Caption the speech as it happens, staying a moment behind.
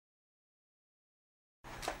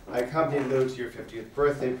I accompanied Lou to your 50th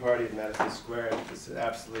birthday party at Madison Square, and it was an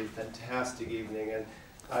absolutely fantastic evening. And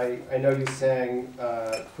I know you sang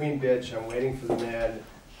Queen Bitch, I'm Waiting for the Man,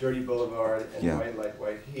 Dirty Boulevard, and Yeah. White Light,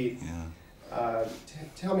 White Heat. Yeah.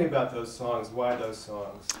 Tell me about those songs. Why those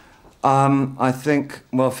songs? I think,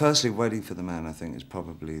 well, firstly, Waiting for the Man, I think, is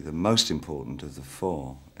probably the most important of the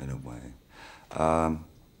four, in a way.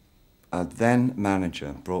 A then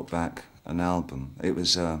manager brought back an album. It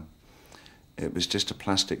was just a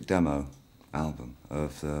plastic demo album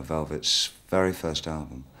of the Velvet's very first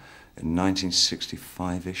album in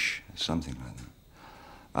 1965-ish, something like that.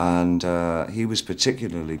 And he was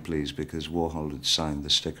particularly pleased because Warhol had signed the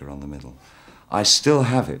sticker on the middle. I still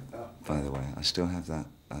have it, by the way. I still have that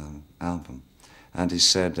album. And he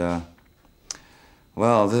said,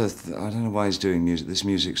 well, I don't know why he's doing music. This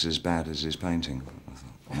music's as bad as his painting. I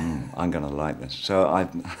thought, I'm going to like this. So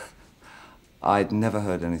I'd never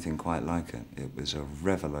heard anything quite like it. It was a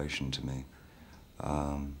revelation to me.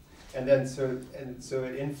 And then, so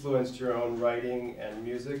it influenced your own writing and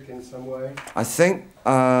music in some way? I think,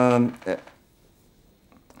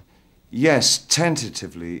 yes,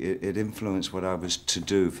 tentatively, it influenced what I was to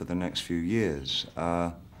do for the next few years.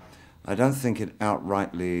 I don't think it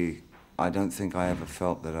outrightly, I don't think I ever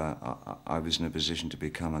felt that I was in a position to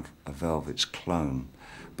become a Velvet's clone.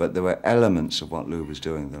 But there were elements of what Lou was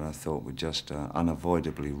doing that I thought were just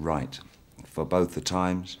unavoidably right for both the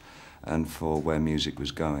times and for where music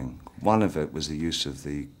was going. One of it was the use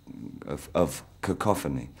of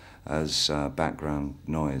cacophony as background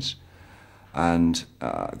noise, and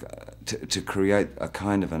to create a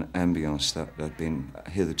kind of an ambience that had been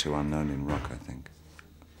hitherto unknown in rock, I think.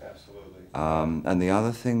 Absolutely. And the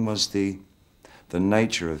other thing was the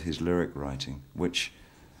nature of his lyric writing, which,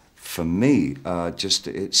 for me,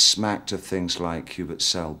 it smacked of things like Hubert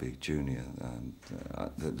Selby Jr.,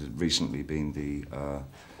 that had recently been the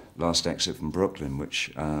last exit from Brooklyn,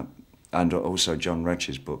 which, and also John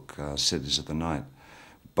Wretch's book, Cities of the Night,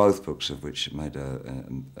 both books of which made a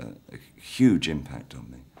huge impact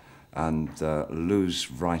on me. And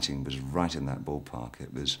Lou's writing was right in that ballpark.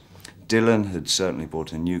 It was, Dylan had certainly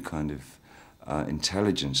brought a new kind of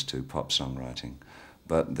intelligence to pop songwriting,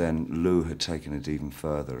 but then Lou had taken it even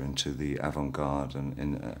further into the avant-garde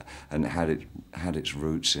and had its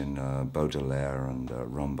roots in Baudelaire and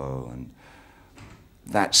Rimbaud, and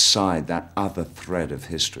that side, that other thread of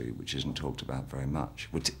history, which isn't talked about very much.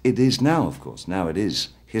 Which it is now, of course. Now it is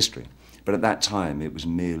history. But at that time, it was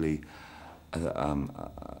merely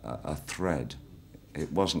a thread.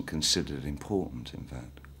 It wasn't considered important, in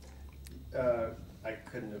fact. I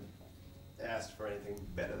couldn't have asked for anything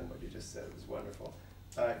better than what you just said. It was wonderful.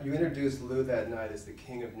 You introduced Lou that night as the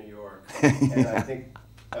King of New York, and I think...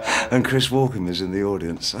 and Chris Walken was in the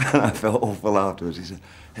audience, and I felt awful afterwards. He said,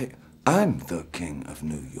 hey, I'm the King of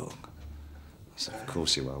New York. I said, of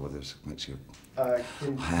course you are. Well, this makes you... I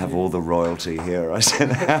have all the royalty here, I said.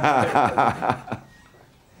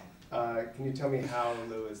 Can you tell me how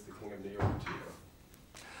Lou is the King of New York to you?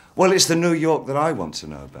 Well, it's the New York that I want to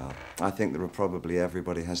know about. I think there are probably,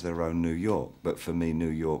 everybody has their own New York, but for me, New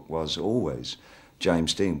York was always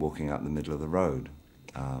James Dean walking up the middle of the road.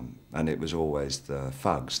 And it was always the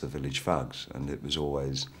thugs, the village thugs, and it was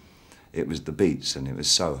always... It was the Beats, and it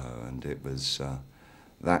was Soho, and it was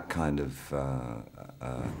that kind of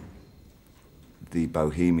the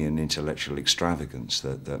bohemian intellectual extravagance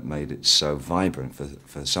that made it so vibrant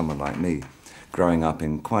for someone like me, growing up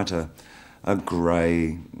in quite a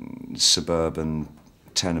grey, suburban,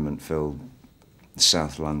 tenement-filled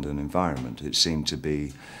South London environment. It seemed to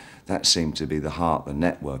be, that seemed to be the heart, the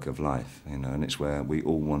network of life, you know, and it's where we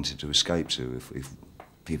all wanted to escape to. If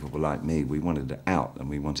people were like me, we wanted out and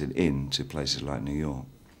we wanted in to places like New York,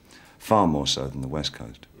 far more so than the West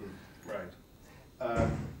Coast. Right.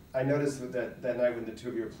 I noticed that night when the two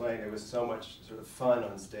of you were playing, there was so much sort of fun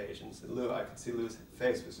on stage, and Lou, I could see Lou's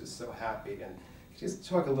face was just so happy. And could you just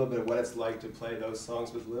talk a little bit of what it's like to play those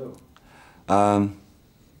songs with Lou?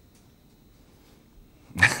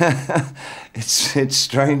 It's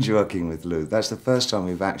strange working with Lou. That's the first time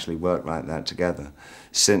we've actually worked like that together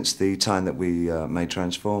since the time that we made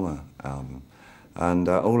Transformer album. And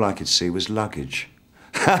all I could see was luggage.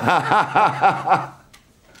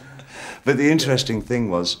 But the interesting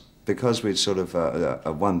thing was, because we'd sort of,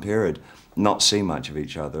 at one period, not seen much of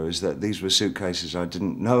each other, is that these were suitcases I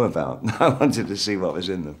didn't know about. I wanted to see what was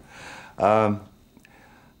in them.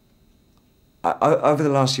 Over the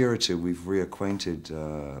last year or two, we've reacquainted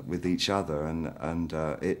with each other, and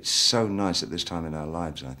it's so nice at this time in our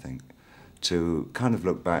lives, I think, to kind of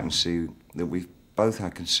look back and see that we've both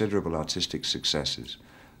had considerable artistic successes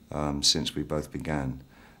since we both began,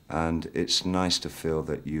 and it's nice to feel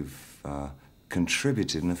that you've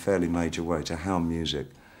contributed in a fairly major way to how music,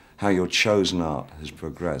 how your chosen art has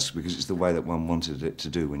progressed, because it's the way that one wanted it to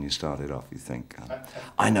do when you started off. You think,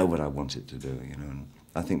 I know what I want it to do, you know. And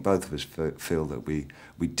I think both of us feel that we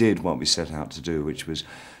did what we set out to do, which was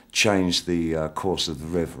change the course of the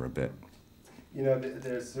river a bit. You know,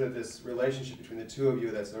 there's sort of this relationship between the two of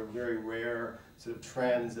you that's a very rare sort of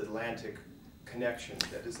transatlantic connection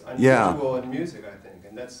that is unusual in music, I think,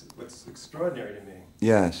 and that's what's extraordinary to me.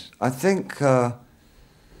 Yes, I think the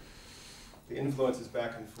influences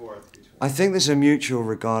back and forth between. I think there's a mutual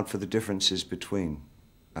regard for the differences between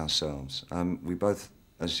ourselves. We both,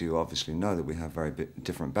 as you obviously know, that we have very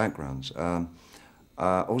different backgrounds.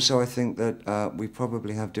 Also, I think that we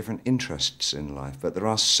probably have different interests in life, but there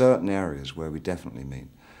are certain areas where we definitely meet.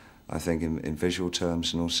 I think in visual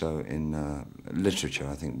terms and also in literature,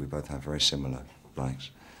 I think we both have very similar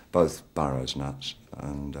likes. Both Burroughs nuts,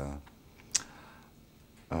 and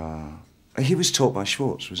he was taught by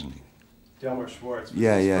Schwartz, wasn't he? Delmer Schwartz.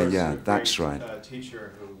 Yeah. That's right.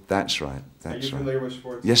 Teacher who. That's right. Are you familiar with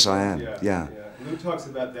Schwartz? Yes, I am. Yeah. Lou talks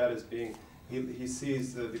about that as being. He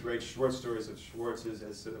sees the great short stories of Schwartz's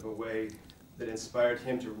as sort of a way that inspired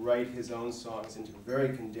him to write his own songs into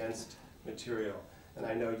very condensed material. And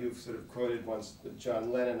I know you've sort of quoted once with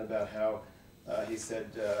John Lennon about how he said,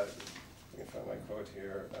 let me find my quote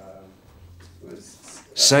here,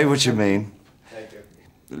 say what you mean. Thank you.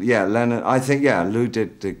 Yeah, Lennon, I think, Lou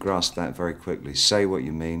did grasp that very quickly. Say what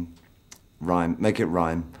you mean, rhyme, make it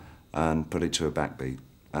rhyme, and put it to a backbeat.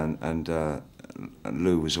 And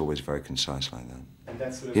Lou was always very concise like that. And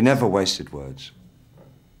that's sort of he never wasted words.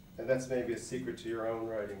 And that's maybe a secret to your own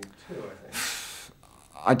writing, too, I think.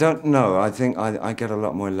 I don't know. I think I get a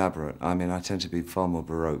lot more elaborate. I mean, I tend to be far more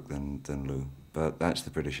Baroque than Lou, but that's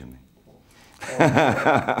the British in me.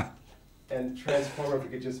 And Transformer, if you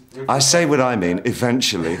could just... I say what I mean,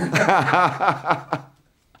 eventually. I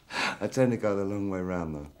tend to go the long way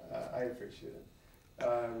round, though. I appreciate it.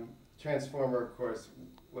 Transformer, of course,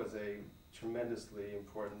 was a tremendously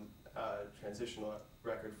important transitional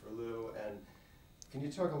record for Lou, and can you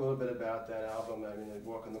talk a little bit about that album? I mean,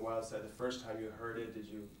 Walk on the Wild Side, the first time you heard it,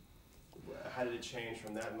 how did it change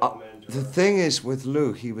from that moment? The thing is, with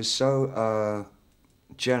Lou, he was so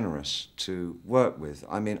generous to work with.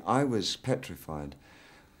 I mean, I was petrified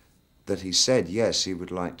that he said yes, he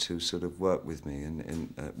would like to sort of work with me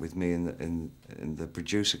in the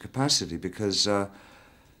producer capacity, because I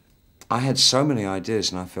had so many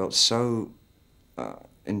ideas and I felt so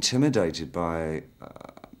intimidated by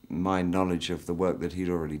my knowledge of the work that he'd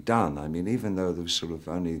already done. I mean, even though there was sort of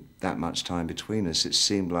only that much time between us, it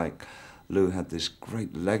seemed like Lou had this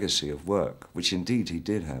great legacy of work, which indeed he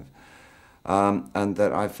did have. And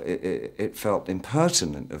that it felt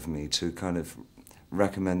impertinent of me to kind of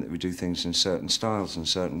recommend that we do things in certain styles and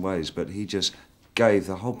certain ways, but he just gave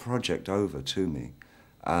the whole project over to me.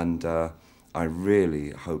 And I really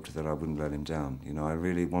hoped that I wouldn't let him down. You know, I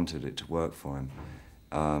really wanted it to work for him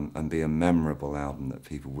and be a memorable album that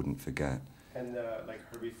people wouldn't forget. And like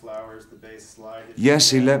Herbie Flowers, the bass slide? Yes,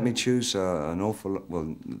 he let me choose an awful lot,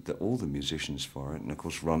 well, all the musicians for it, and of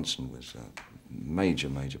course Ronson was a major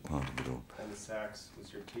part of it all. And the sax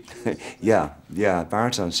was your teacher? yeah,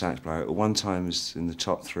 baritone sax player. At one time was in the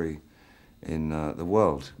top 3 in the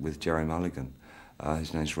world with Jerry Mulligan.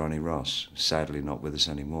 His name's Ronnie Ross, sadly not with us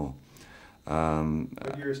anymore.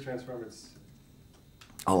 What year is Transformers?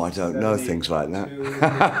 Oh, I don't know things like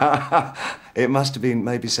that. It must have been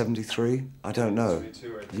maybe 73. I don't know.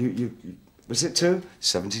 72, I think. Was it 2?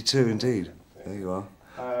 72 indeed. Okay. There you are.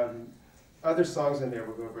 Other songs in there,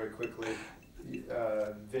 we'll go very quickly.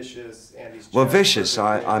 Vicious, Andy's Jazz. Well, Vicious,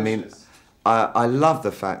 I mean, Vicious. I love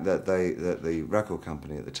the fact that the record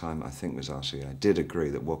company at the time, I think was RCA, did agree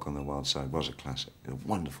that Walk on the Wild Side was a classic. A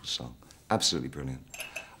wonderful song. Absolutely brilliant.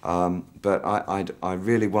 But I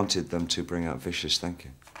really wanted them to bring out Vicious, thank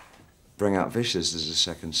you. Bring out Vicious as a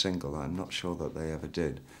second single. I'm not sure that they ever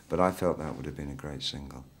did, but I felt that would have been a great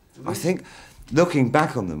single. I think, looking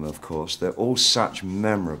back on them, of course, they're all such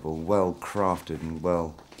memorable, well-crafted and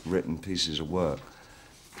well-written pieces of work.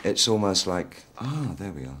 It's almost like,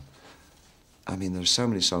 there we are. I mean, there are so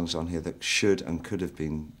many songs on here that should and could have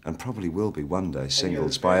been, and probably will be one day,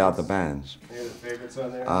 singles by other bands. Any other favourites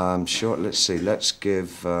on there? Sure, let's see. Let's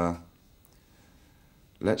give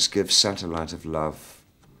Satellite of Love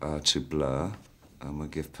to Blur, and we'll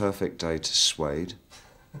give Perfect Day to Suede.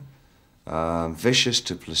 Vicious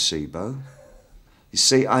to Placebo. You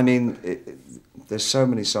see, I mean, there's so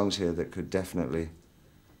many songs here that could definitely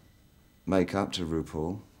make up to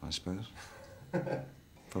RuPaul, I suppose.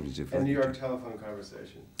 Probably do. And New York Telephone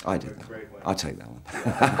Conversation. I did. Great one. I'll take that one.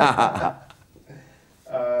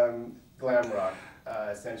 Glam rock,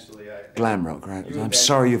 essentially. Glam rock, right? I'm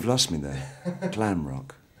sorry you've lost me there. Glam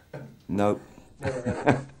rock. Nope. Never heard of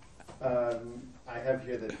it. I have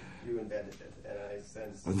here that you invented it, and I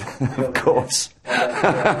sense. Of course.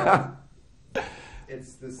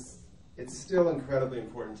 It's still incredibly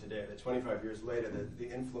important today. That 25 years later, the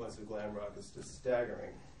influence of glam rock is just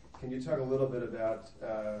staggering. Can you talk a little bit about?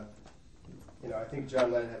 I think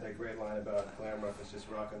John Lennon had that great line about glam rock is just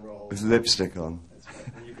rock and roll. With lipstick on. That's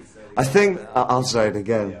right. And you could say it again. I think I'll say it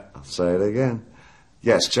again. Yeah. I'll say it again.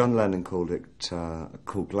 Yes, John Lennon called it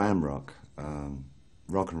glam rock,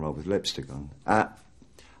 rock and roll with lipstick on.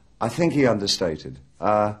 I think he understated.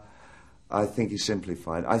 I think he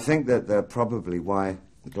simplified. I think that probably why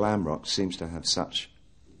glam rock seems to have such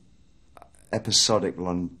episodic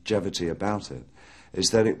longevity about it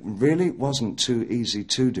is that it really wasn't too easy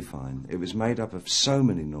to define. It was made up of so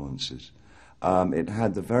many nuances. It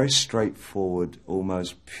had the very straightforward,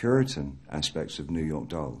 almost Puritan aspects of New York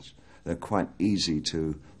Dolls. They're quite easy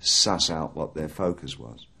to suss out what their focus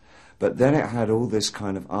was. But then it had all this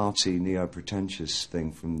kind of arty, neo-pretentious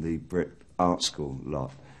thing from the Brit art school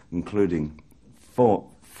lot, including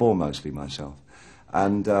foremostly myself,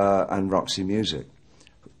 and Roxy Music.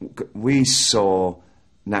 We saw,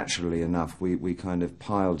 naturally enough, we kind of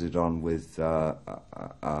piled it on with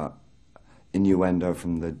innuendo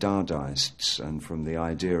from the Dadaists and from the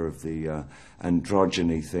idea of the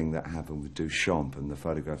androgyny thing that happened with Duchamp and the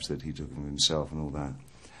photographs that he took of himself and all that.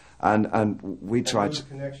 And we tried to...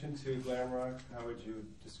 connection to glam rock, how would you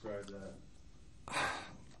describe that?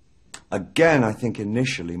 Again, I think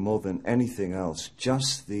initially, more than anything else,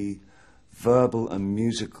 just the verbal and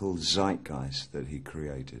musical zeitgeist that he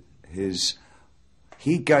created.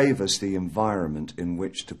 He gave us the environment in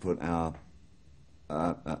which to put our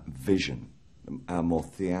vision, our more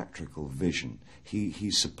theatrical vision.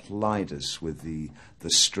 He supplied us with the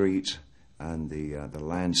street and the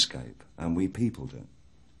landscape, and we peopled it.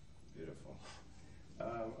 Beautiful.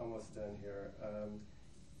 Almost done here.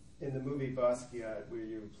 In the movie Basquiat, where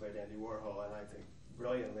you played Andy Warhol, and I think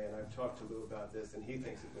brilliantly, and I've talked to Lou about this, and he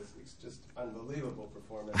thinks it was just unbelievable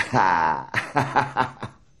performance.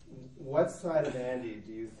 What side of Andy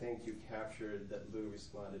do you think you captured that Lou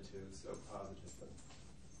responded to so positively?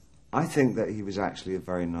 I think that he was actually a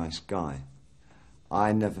very nice guy.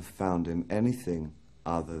 I never found him anything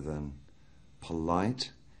other than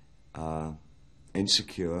polite,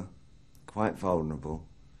 insecure, quite vulnerable,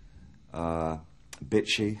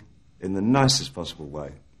 bitchy, in the nicest possible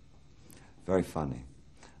way. Very funny.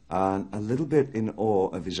 And a little bit in awe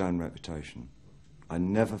of his own reputation. I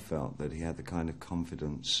never felt that he had the kind of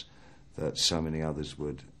confidence that so many others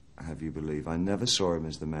would have you believe. I never saw him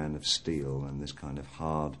as the man of steel and this kind of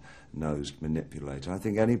hard-nosed manipulator. I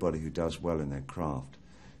think anybody who does well in their craft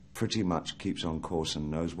pretty much keeps on course and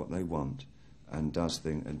knows what they want and does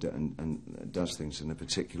things in a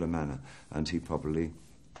particular manner. And he probably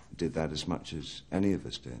did that as much as any of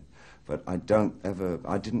us did. But I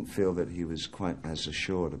didn't feel that he was quite as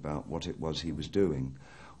assured about what it was he was doing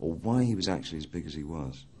or why he was actually as big as he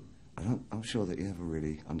was. I'm sure that he ever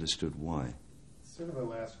really understood why. Sort of a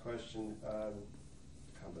last question,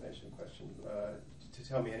 combination question. To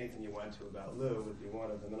tell me anything you want to about Lou would be one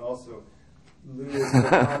of them. And also, Lou is so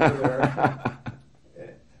popular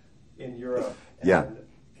in Europe. And yeah.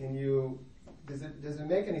 Does it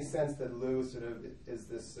make any sense that Lou sort of is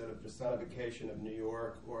this sort of personification of New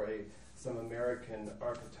York or some American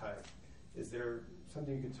archetype? Is there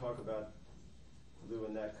something you could talk about Lou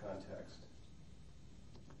in that context?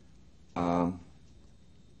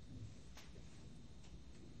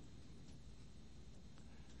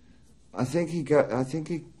 I think he,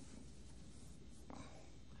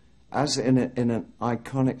 as in an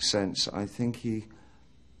iconic sense, I think he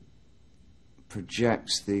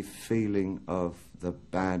projects the feeling of the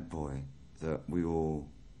bad boy that we all,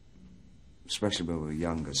 especially when we were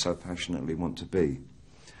younger, so passionately want to be.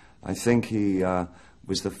 I think he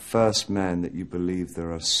was the first man that you believe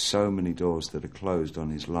there are so many doors that are closed on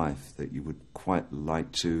his life that you would quite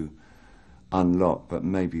like to unlock, but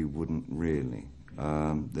maybe you wouldn't really.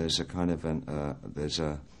 There's a kind of a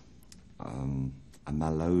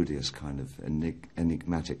melodious kind of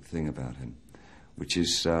enigmatic thing about him, which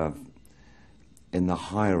is in the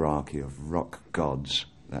hierarchy of rock gods,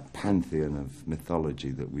 that pantheon of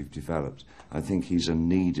mythology that we've developed. I think he's a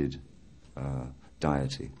needed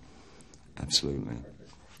deity. Absolutely.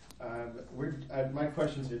 My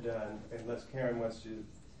questions are done, unless Karen wants to...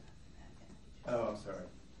 Oh, I'm sorry.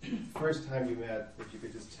 first time you met, if you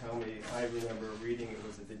could just tell me, I remember reading it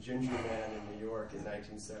was at the Ginger Man in New York in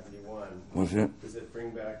 1971. Was it? Does it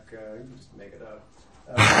bring back, you can just make it up.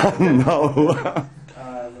 No.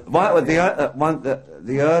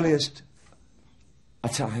 The earliest. I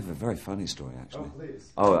have a very funny story actually. Oh,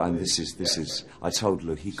 please. Oh, and this is. I told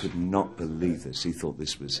Lou he could not believe this. He thought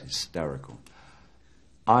this was hysterical.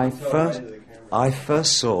 I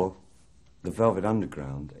first saw the Velvet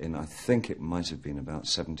Underground in, I think it might have been about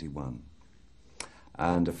 71.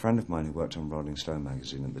 And a friend of mine who worked on Rolling Stone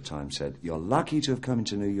magazine at the time said, "You're lucky to have come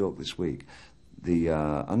into New York this week. The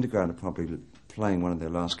Underground are probably playing one of their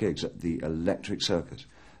last gigs at the Electric Circus."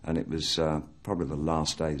 And it was probably the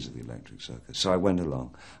last days of the Electric Circus. So I went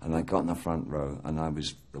along, and I got in the front row, and I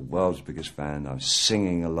was the world's biggest fan. I was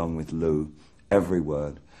singing along with Lou, every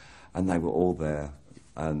word, and they were all there.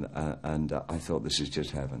 And I thought, this is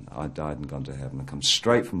just heaven. I died and gone to heaven. I come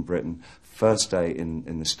straight from Britain. First day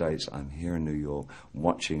in the States, I'm here in New York,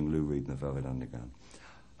 watching Lou Reed and the Velvet Underground.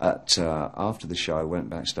 After the show, I went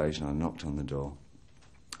backstage and I knocked on the door,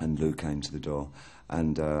 and Lou came to the door.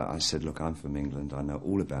 And I said, "Look, I'm from England. I know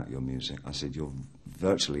all about your music." I said, "You're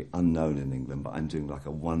virtually unknown in England, but I'm doing like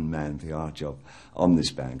a one-man PR job on this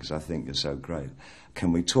band because I think you're so great.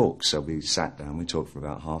 Can we talk?" So we sat down. We talked for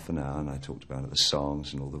about half an hour, and I talked about the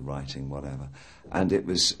songs and all the writing, whatever. And it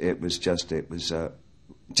was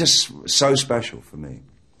just so special for me.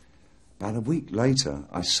 About a week later,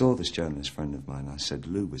 I saw this journalist friend of mine. I said,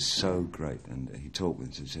 "Lou was so great," and he talked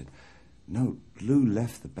with us. He said, "No, Lou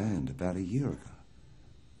left the band about a year ago."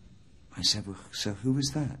 I said, "Well, so who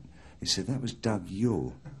was that?" He said, "That was Doug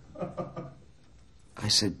Yule." I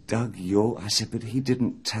said, "Doug Yule?" I said, "But he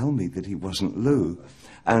didn't tell me that he wasn't Lou."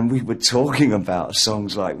 And we were talking about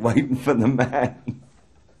songs like "Waiting for the Man."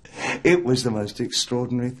 It was the most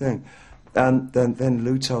extraordinary thing. And then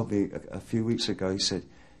Lou told me a few weeks ago, he said,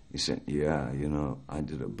 "Yeah, you know, I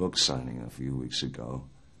did a book signing a few weeks ago,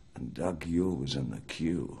 and Doug Yule was in the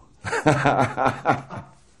queue." We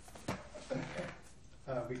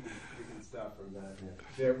can stop from that. Yeah.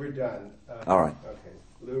 There, we're done. All right. Okay.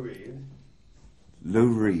 Lou Reed. Lou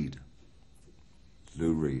Reed.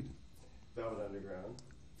 Lou Reed. Velvet Underground.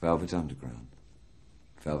 Velvet Underground.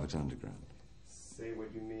 Velvet Underground. Say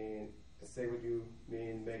what you mean. Say what you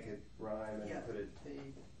mean. Make it rhyme and put it.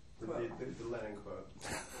 The Lennon quote,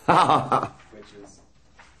 which is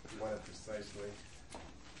you want it precisely.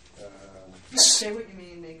 Say what you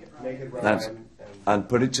mean. Make it rhyme. Make it rhyme. And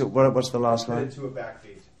put it to what's the last line? Put it to a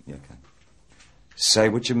backbeat. Yeah, okay. Say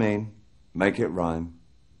what you mean, make it rhyme,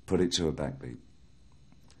 put it to a backbeat.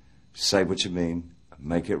 Say what you mean,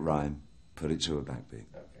 make it rhyme, put it to a backbeat.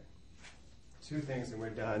 Okay. Two things and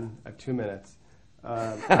we're done. I have 2 minutes.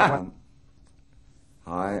 Hi,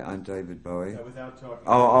 I'm David Bowie. Without talking.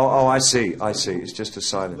 Oh, I see. It's just a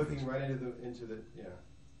silent. Looking right into the. Yeah.